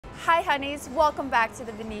Hi honeys, welcome back to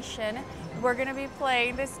the Venetian. We're gonna be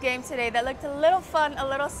playing this game today that looked a little fun, a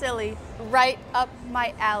little silly, right up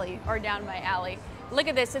my alley, or down my alley. Look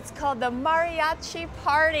at this, it's called the Mariachi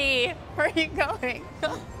Party. Where are you going?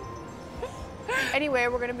 Anyway,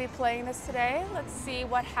 we're gonna be playing this today. Let's see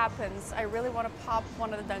what happens. I really wanna pop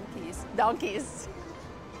one of the donkeys.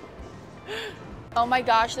 Oh my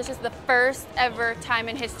gosh, this is the first ever time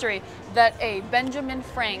in history that a Benjamin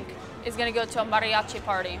Frank is gonna go to a mariachi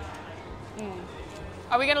party.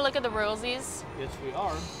 Are we gonna look at the rulesies? Yes, we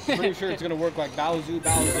are. I'm pretty sure it's gonna work like Bowsoo.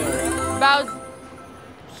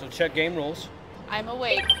 So check game rules. I'm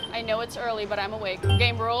awake. I know it's early, but I'm awake.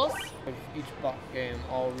 Game rules. Of each block game,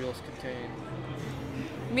 all reels contain.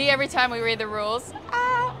 Me every time we read the rules.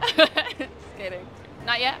 Ah! Just kidding.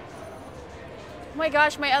 Not yet. Oh my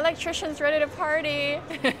gosh, my electrician's ready to party.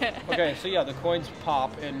 Okay, so yeah, the coins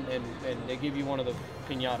pop and they give you one of the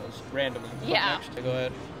piñatas randomly. Yeah. Next, go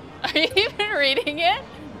ahead. Are you even reading it?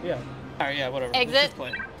 Yeah. All right, yeah, whatever. Exit. Let's just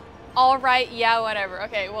play. All right, yeah, whatever.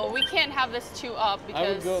 Okay, well, we can't have this too up because...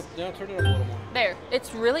 I would go, turn it up a little more. There,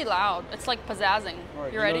 it's really loud. It's like pizzazzing. All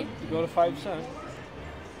right, you ready? You go to 5 cents.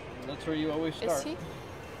 That's where you always start. Is he?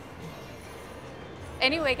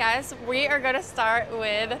 Anyway, guys, we are going to start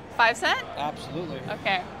with 5 cents? Absolutely.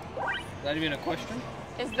 Okay. Is that even a question?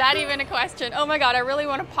 Is that even a question? Oh my God, I really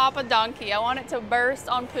want to pop a donkey. I want it to burst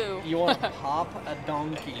on poo. You want to pop a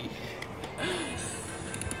donkey?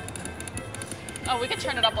 Oh, we could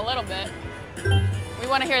turn it up a little bit. We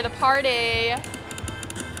want to hear the party.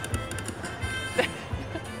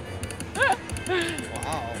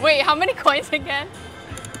 Wow. Wait, how many coins again?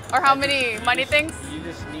 Or how many money things? You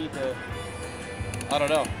just need to... I don't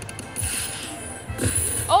know.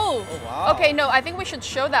 Oh, wow. Okay, no, I think we should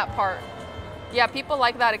show that part. Yeah, people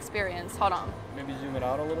like that experience. Hold on. Maybe zoom it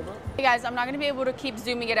out a little bit. Hey guys, I'm not gonna be able to keep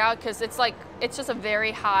zooming it out because it's like, it's just a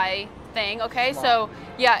very high thing, okay? So,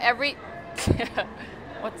 yeah, every...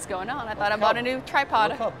 What's going on? I thought I bought a new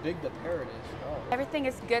tripod. Look how big the parrot is. Oh. Everything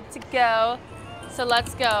is good to go. So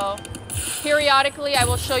let's go. Periodically, I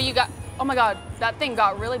will show you guys. Oh my God, that thing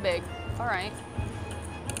got really big. All right.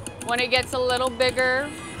 When it gets a little bigger,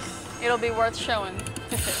 it'll be worth showing.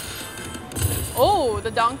 Oh,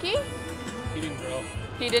 the donkey? He didn't grow.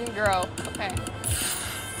 He didn't grow. Okay.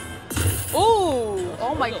 Ooh,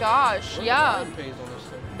 oh my gosh, yeah.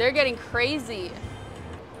 They're getting crazy.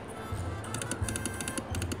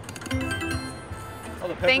 Oh,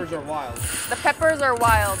 the peppers are wild. The peppers are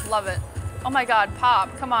wild. Love it. Oh my God,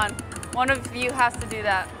 pop. Come on. One of you has to do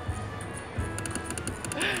that.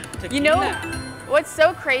 You know, what's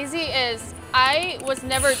so crazy is I was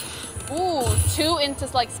never too into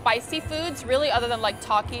like spicy foods, really, other than like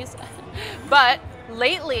Takis. But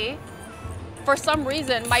lately, for some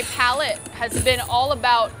reason, my palate has been all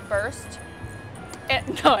about burst.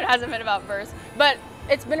 No, it hasn't been about burst, but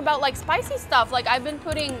it's been about like spicy stuff. Like I've been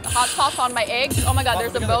putting hot sauce on my eggs. Oh my God,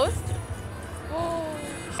 there's a boast.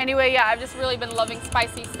 Anyway, yeah, I've just really been loving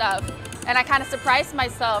spicy stuff. And I kind of surprised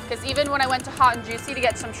myself because even when I went to Hot and Juicy to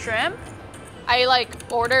get some shrimp, I like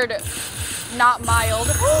ordered not mild.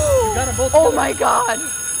 Oh my God,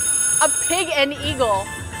 a pig and eagle.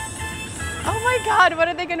 Oh my God, what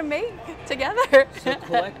are they gonna make together? So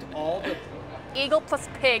collect all the... Eagle plus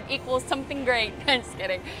pig equals something great. I'm just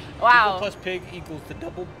kidding. Wow. Eagle plus pig equals the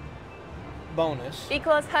double bonus.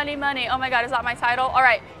 Equals honey money. Oh my God, is that my title? All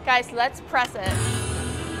right, guys, let's press it.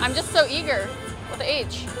 I'm just so eager with the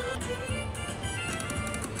H.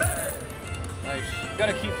 Nice. You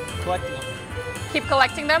gotta keep collecting them. Keep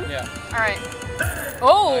collecting them? Yeah. All right.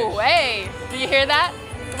 Oh, Nice. Hey, do you hear that?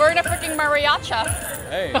 We're in a freaking mariachi.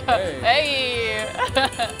 Hey, hey. Hey.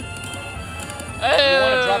 You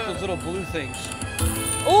want to drop those little blue things.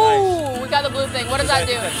 Ooh, Nice. We got the blue thing. What does that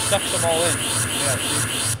do? That sucks them all in. Yeah,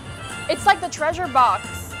 see? It's like the treasure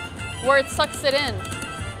box where it sucks it in.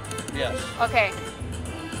 Yes. Okay.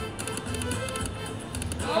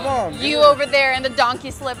 Come on. You over there in the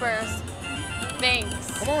donkey slippers. Thanks.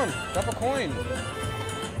 Come on, drop a coin.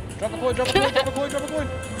 Drop a coin, drop a coin, drop a coin, drop a coin.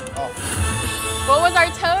 Oh. What was our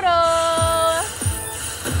total?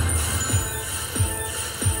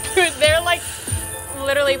 Dude, they're like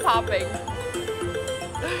literally popping.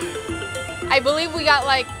 I believe we got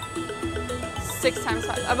like 6 times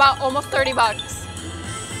 5, about almost 30 bucks.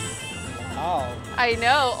 Wow. I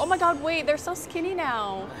know. Oh my God, wait, they're so skinny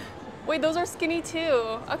now. Wait, those are skinny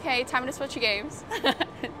too. Okay, time to switch games.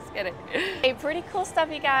 Just kidding. Hey, pretty cool stuff,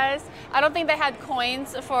 you guys. I don't think they had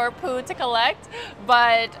coins for poo to collect,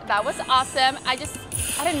 but that was awesome. I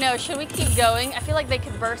don't know, should we keep going? I feel like they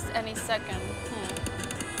could burst any second.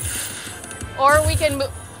 Or we can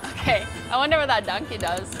move. Okay, I wonder what that donkey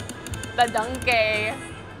does. The donkey.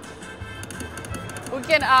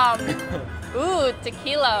 freaking, ooh,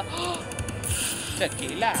 tequila.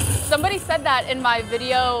 Tequila. Somebody said that in my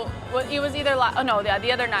video. Well, it was either, oh no, yeah,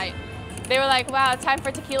 the other night. They were like, wow, time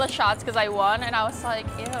for tequila shots because I won. And I was like,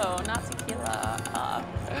 ew, not tequila.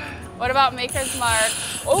 What about Maker's Mark?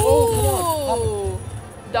 Oh,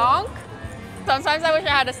 donk. Sometimes I wish I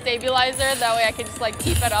had a stabilizer. That way I could just like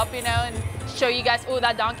keep it up, you know, and show you guys, oh,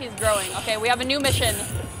 that donkey's growing. Okay, we have a new mission.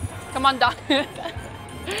 Come on, donkey.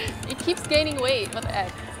 It keeps gaining weight. What the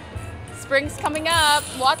heck? Spring's coming up.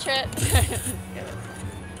 Watch it.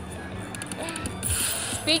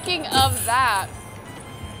 Speaking of that,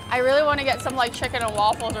 I really want to get some like chicken and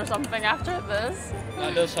waffles or something after this.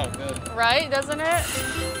 That does sound good. Right, doesn't it?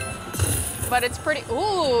 But it's pretty,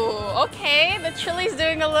 ooh, okay. The chili's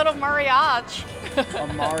doing a little mariachi. A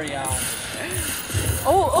mariachi.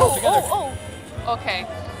 Oh. Okay.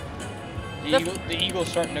 The eagle's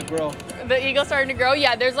starting to grow. The eagle's starting to grow?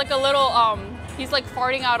 Yeah, there's like a little, he's like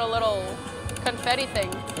farting out a little confetti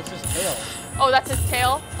thing. That's his tail. Oh, that's his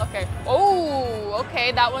tail? Okay. Oh,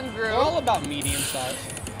 okay, that one grew. They're all about medium size.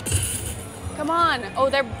 Come on. Oh,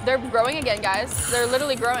 they're growing again, guys. They're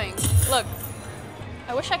literally growing. Look.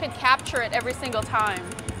 I wish I could capture it every single time.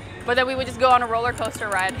 But then we would just go on a roller coaster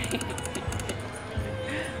ride.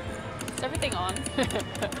 Is everything on?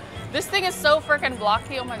 This thing is so freaking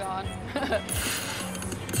blocky. Oh my god.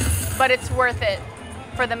 But it's worth it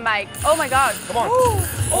for the mic. Oh my god. Come on.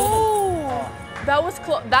 Oh, that was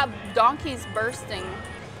close. That donkey's bursting.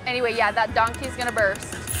 Anyway, yeah, that donkey's gonna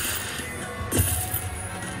burst.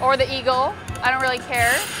 Or the eagle. I don't really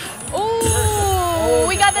care. Ooh,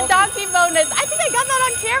 we got the donkey bonus. I think I got that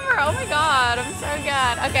on camera. Oh my god, I'm so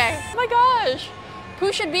good. Okay. Oh my gosh.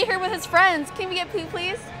 Pooh should be here with his friends. Can we get Pooh,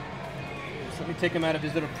 please? So let me take him out of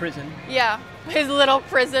his little prison. Yeah, his little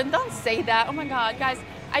prison. Don't say that. Oh my god, guys.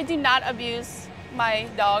 I do not abuse my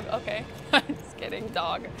dog. Okay. I'm just kidding,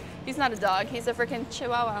 dog. He's not a dog. He's a freaking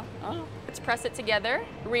chihuahua. Oh. Let's press it together.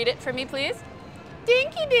 Read it for me, please.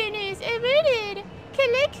 Donkey bonus awarded.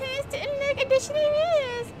 Collect coins to unlock additional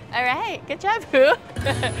rules. All right, good job, Pooh.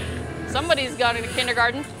 Somebody's gone into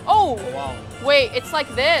kindergarten. Oh, wow. Wait, it's like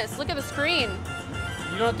this. Look at the screen.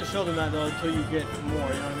 You don't have to show them that though until you get more,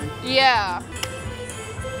 you know what I mean? Yeah.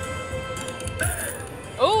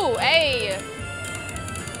 Oh, hey.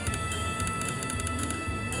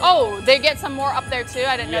 Oh, they get some more up there too?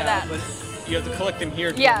 I didn't know that. But you have to collect them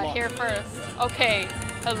here. Yeah, here first. Okay,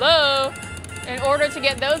 hello. In order to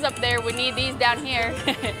get those up there, we need these down here.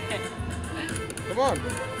 Come on.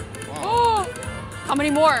 Wow. Oh, how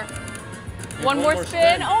many more? One more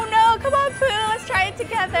spin. Oh no, come on, Pooh. Let's try it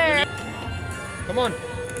together. Come on.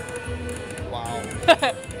 Wow.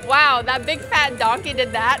 Wow, that big fat donkey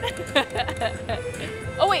did that.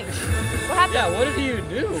 Oh wait, what happened? Yeah, what did you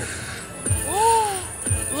do? Oh,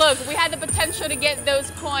 look, we had the potential to get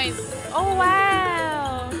those coins. Oh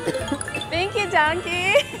wow. Thank you,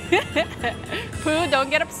 donkey. Pooh, don't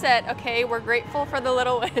get upset, okay? We're grateful for the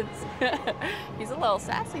little wins. He's a little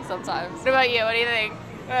sassy sometimes. What about you? What do you think?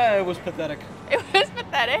 It was pathetic. It was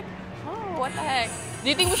pathetic? Oh, what the heck? Do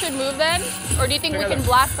you think we should move then? Or do you think we can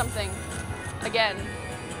blast something again?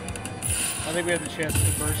 I think we have the chance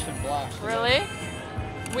to burst and blast. Really?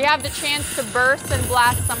 We have the chance to burst and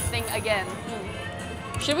blast something again.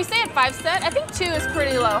 Should we stay at 5 set? I think 2 is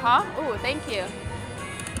pretty low, huh? Ooh, thank you.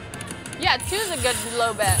 Yeah, 2 is a good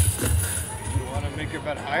low bet. You want to make your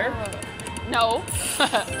bet higher? No.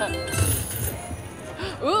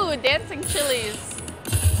 Ooh, dancing chilies.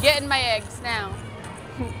 Getting my eggs now.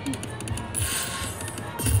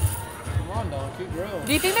 Come on, donkey, grow.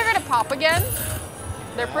 Do you think they're gonna pop again?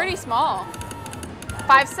 They're pretty small.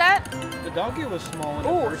 5 set? The donkey was small when it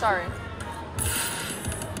Oh, burst. sorry.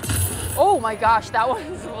 Oh my gosh, that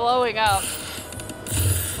one's blowing up.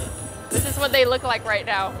 This is what they look like right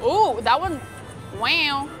now. Ooh, that one,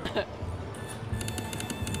 wow.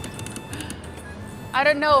 I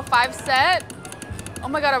don't know, 5 set? Oh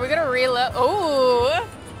my god, are we gonna reload? Ooh.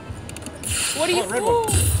 What do you,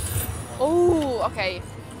 ooh, okay.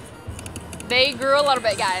 They grew a little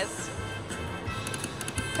bit, guys.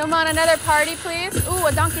 Come on, another party, please. Ooh,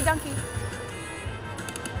 a donkey.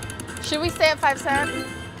 Should we stay at 5 cent?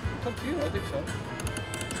 It's up to you, I think so.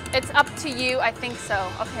 It's up to you, I think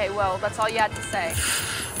so. Okay, well, that's all you had to say.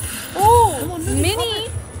 Ooh, mini.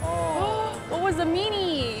 Oh. What was the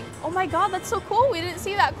mini? Oh my god, that's so cool. We didn't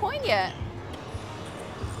see that coin yet.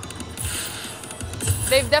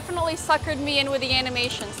 They've definitely suckered me in with the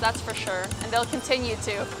animations, that's for sure. And they'll continue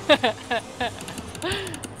to.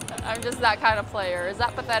 I'm just that kind of player. Is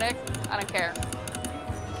that pathetic? I don't care.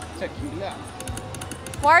 Tequila.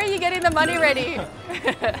 Why are you getting the money ready?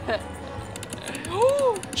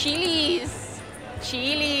 Ooh, chilies.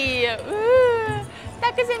 Chili. Ooh,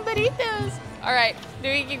 tacos and burritos. All right, do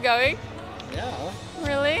we keep going? Yeah.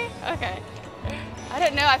 Really? Okay. I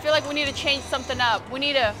don't know. I feel like we need to change something up. We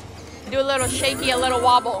need to do a little shaky, a little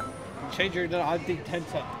wobble. Change your, I think 10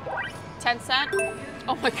 cents. 10 cent?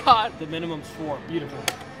 Oh my God. The minimum's 4. Beautiful.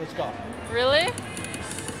 Let's go. Really?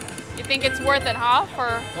 You think it's worth it, huh?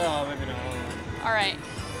 For... Oh, maybe not. All right.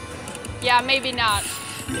 Yeah, maybe not.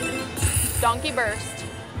 Donkey burst.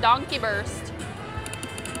 Donkey burst.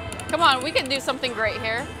 Come on, we can do something great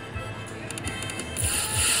here.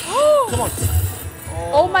 Come on.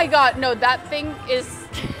 Oh my God, no, that thing is...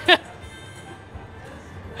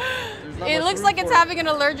 It looks like it's having an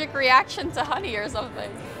allergic reaction to honey or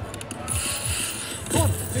something. Come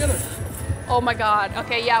on, together. Oh my God.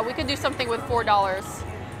 Okay, yeah, we could do something with $4.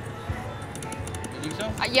 You think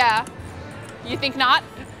so? Yeah. You think not?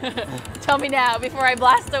 Tell me now before I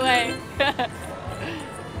blast away.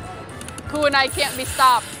 Koo and I can't be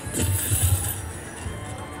stopped.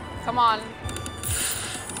 Come on.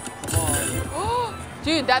 Come on.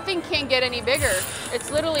 Dude, that thing can't get any bigger. It's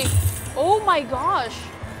literally, oh my gosh.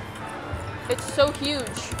 It's so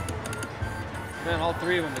huge. Man, all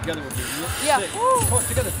 3 of them together would be sick. Yeah. Come on,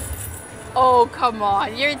 together. Oh, come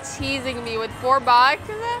on. You're teasing me with $4.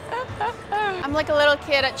 I'm like a little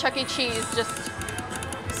kid at Chuck E. Cheese, just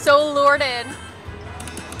so lured in.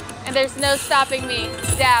 And there's no stopping me.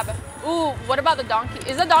 Dab. Ooh, what about the donkey?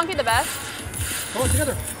 Is the donkey the best? Come on,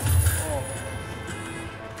 together. Oh,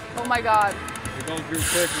 Oh my God. you're going through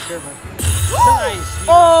quick. Be careful. Nice.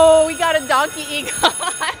 Oh, we got a donkey eagle.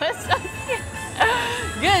 I was so scared.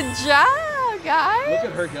 Good job, guys.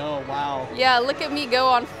 Look at her go. Wow. Yeah, look at me go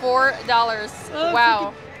on $4.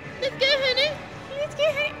 Wow. Let's go, honey. Let's go,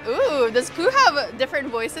 honey. Ooh, does Koo have different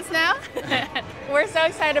voices now? We're so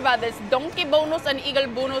excited about this. Donkey bonus and eagle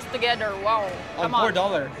bonus together. Wow. Come on.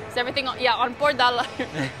 $4. Is everything on? Yeah, on $4.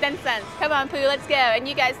 10 cents. Come on, Pooh, let's go. And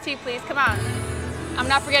you guys too, please. Come on. I'm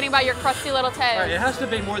not forgetting about your crusty little toes. All right, it has to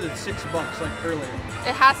pay more than $6 like earlier.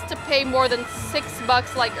 It has to pay more than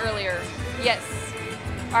 $6 like earlier. Yes.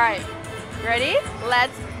 All right. Ready?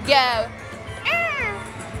 Let's go.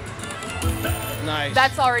 Nice.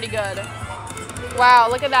 That's already good. Wow,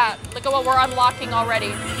 look at that. Look at what we're unlocking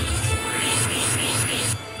already.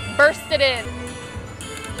 Burst it in.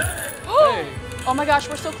 Hey. Oh my gosh,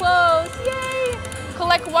 we're so close. Yay.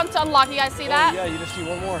 Collect 1 to unlock. You guys see that? Yeah, you just need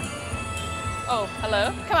 1 more. Oh,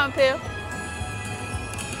 hello. Come on, Pooh.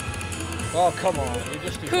 Oh, come on. You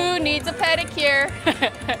just need Pooh needs a pedicure.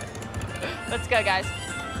 Let's go, guys.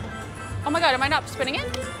 Oh my God, am I not spinning it?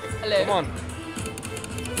 Hello. Come on.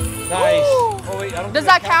 Nice. Ooh. Oh, wait, I don't Does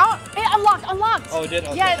think that count? It unlocked. Oh, it did?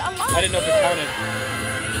 Okay. Yeah, it unlocked. I didn't know if it counted.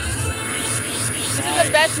 This is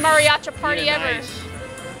the best Mariachi Party ever. Nice.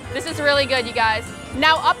 This is really good, you guys.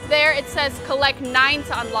 Now up there, it says collect 9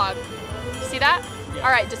 to unlock. See that? Yeah.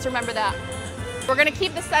 All right, just remember that. We're gonna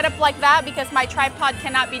keep the setup like that because my tripod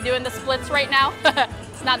cannot be doing the splits right now.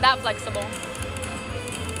 It's not that flexible.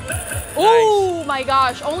 Nice. Oh my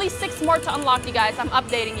gosh, only 6 more to unlock, you guys. I'm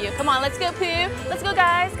updating you. Come on, let's go, Pooh. Let's go,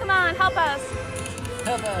 guys. Come on, help us.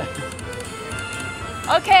 Help us.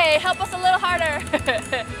 Okay, help us a little harder.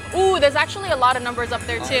 Ooh, there's actually a lot of numbers up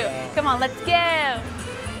there too. Yeah. Come on, let's go.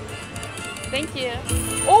 Thank you.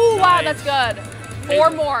 Oh, wow, that's good. 4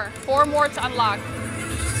 more. 4 more to unlock.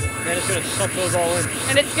 Man, it's gonna suck those all in.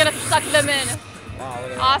 And it's gonna suck them in. Wow,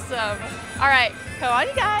 look at that. Awesome. All right, come on,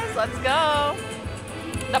 you guys, let's go.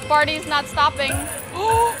 The party's not stopping.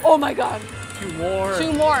 Oh my God. 2 more.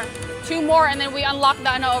 2 more. 2 more, and then we unlock the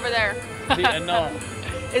Anna over there. No.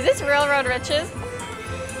 Is this Railroad Riches?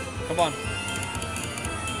 Come on.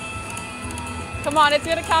 Come on, it's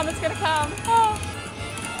gonna come, it's gonna come. Oh.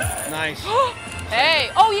 Nice.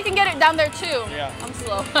 Hey, oh, you can get it down there too. Yeah. I'm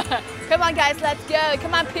slow. Come on, guys, let's go.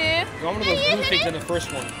 Come on, Pooh. You want one of those blue things in the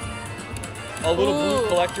first one. A little blue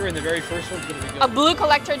collector in the very first one's gonna be good. A blue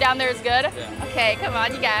collector down there is good? Yeah. Okay, come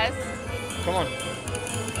on, you guys. Come on.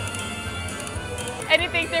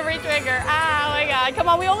 Anything to re-trigger. Ah, oh my God. Come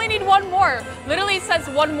on, we only need 1 more. Literally it says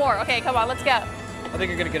 1 more. Okay, come on, let's go. I think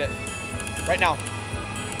you're gonna get it. Right now.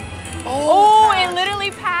 Oh, it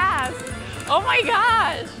literally passed. Oh my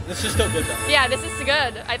gosh. This is still good though. Yeah, this is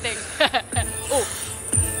good, I think. Oh.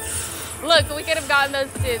 Look, we could have gotten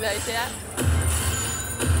those too, though. See that?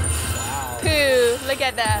 Wow. Pooh, look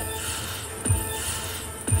at that.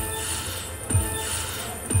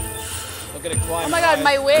 Look at it climb. Oh my God,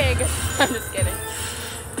 my wig. I'm just kidding.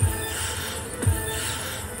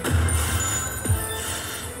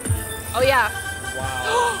 Oh yeah.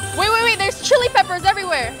 Wow. Wait, there's chili peppers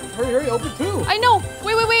everywhere. Hurry, open Pooh. I know.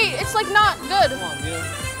 Wait, it's like not good. Come on, Mia.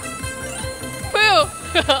 Pooh.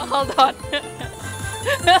 Hold on. Oh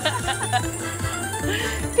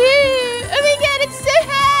my god, it's so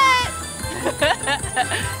hot!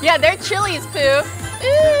 Yeah, they're chilies, Pooh.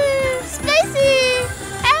 Ooh, spicy!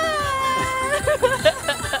 Ah!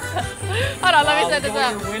 Hold on, let me set this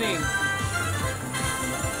up. You're winning.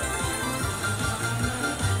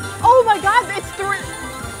 Oh my god, it's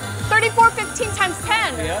 34.15 times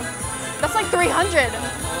 10. Yeah. That's like 300.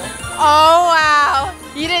 Oh wow.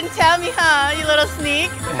 You didn't tell me, huh, you little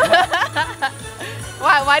sneak?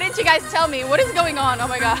 Why didn't you guys tell me? What is going on? Oh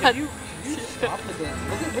my god. You stop with this.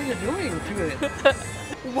 Look at what you're doing to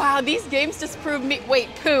it. Wow, these games just proved me.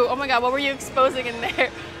 Wait, Pooh. Oh my god, what were you exposing in there?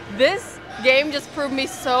 This game just proved me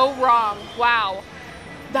so wrong. Wow.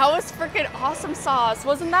 That was freaking awesome sauce,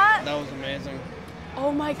 wasn't that? That was amazing.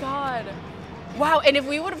 Oh my god. Wow, and if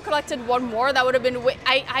we would have collected one more, that would have been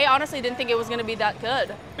I honestly didn't think it was going to be that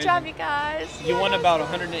good. Good job, you guys. You won about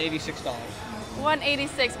 $186.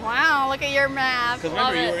 186. Wow, look at your math. Because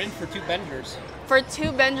remember, you were in for 2 Bengers. For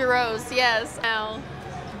 2 Bengeros, yes. Now,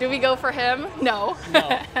 do we go for him? No.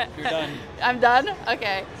 No, you're done. I'm done?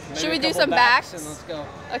 Okay. Maybe should we a do couple some backs? And let's go.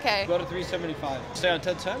 Okay. Go to 375. Stay on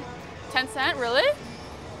 10 cent. 10 cent, really?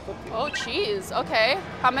 Oh, jeez. Okay.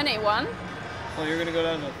 How many? 1? Well, you're going to go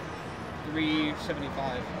down to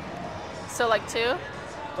 375. So like 2?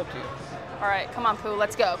 It's up to you. All right, come on, Pooh,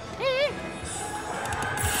 let's go.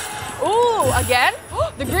 Ooh, again?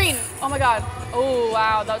 The green. Oh my god. Oh,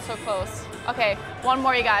 wow, that was so close. Okay, one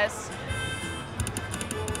more, you guys.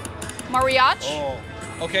 Mariachi. Oh,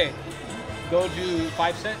 okay. Go do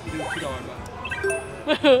 5 cent and do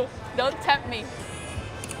 $2 Don't tempt me.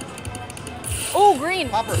 Oh, green.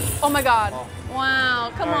 Popper. Oh my god. Oh.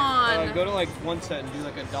 Wow, come on. Go to like 1 cent and do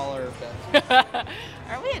like $1 bet.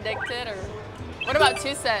 Are we addicted or? What about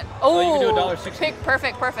 2 cent? Oh, you can do $1.60. Pick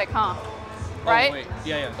perfect, huh? Right? Oh, wait.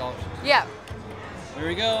 Yeah, $1.60. Yeah. There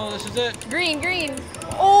we go. This is it. Green, green.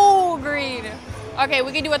 Oh, green. Okay,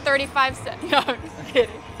 we can do a 35 cent. No, I'm just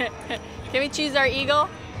kidding. Can we choose our eagle?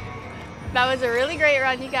 That was a really great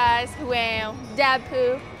run, you guys. Wow. Dab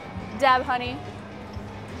Pooh. Dab honey.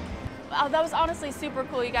 Oh, that was honestly super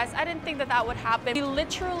cool, you guys. I didn't think that that would happen. We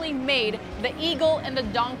literally made the eagle and the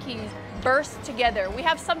donkeys burst together. We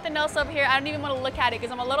have something else over here. I don't even want to look at it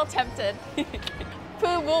because I'm a little tempted.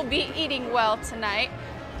 Pooh will be eating well tonight.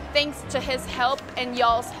 Thanks to his help and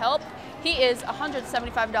y'all's help, he is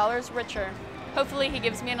 $175 richer. Hopefully he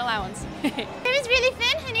gives me an allowance. It was really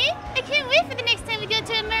fun, honey. I can't wait for the next time we go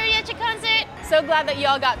to a mariachi concert. So glad that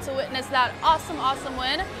y'all got to witness that awesome, awesome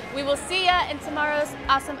win. We will see ya in tomorrow's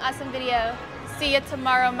awesome, awesome video. See ya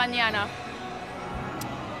tomorrow mañana.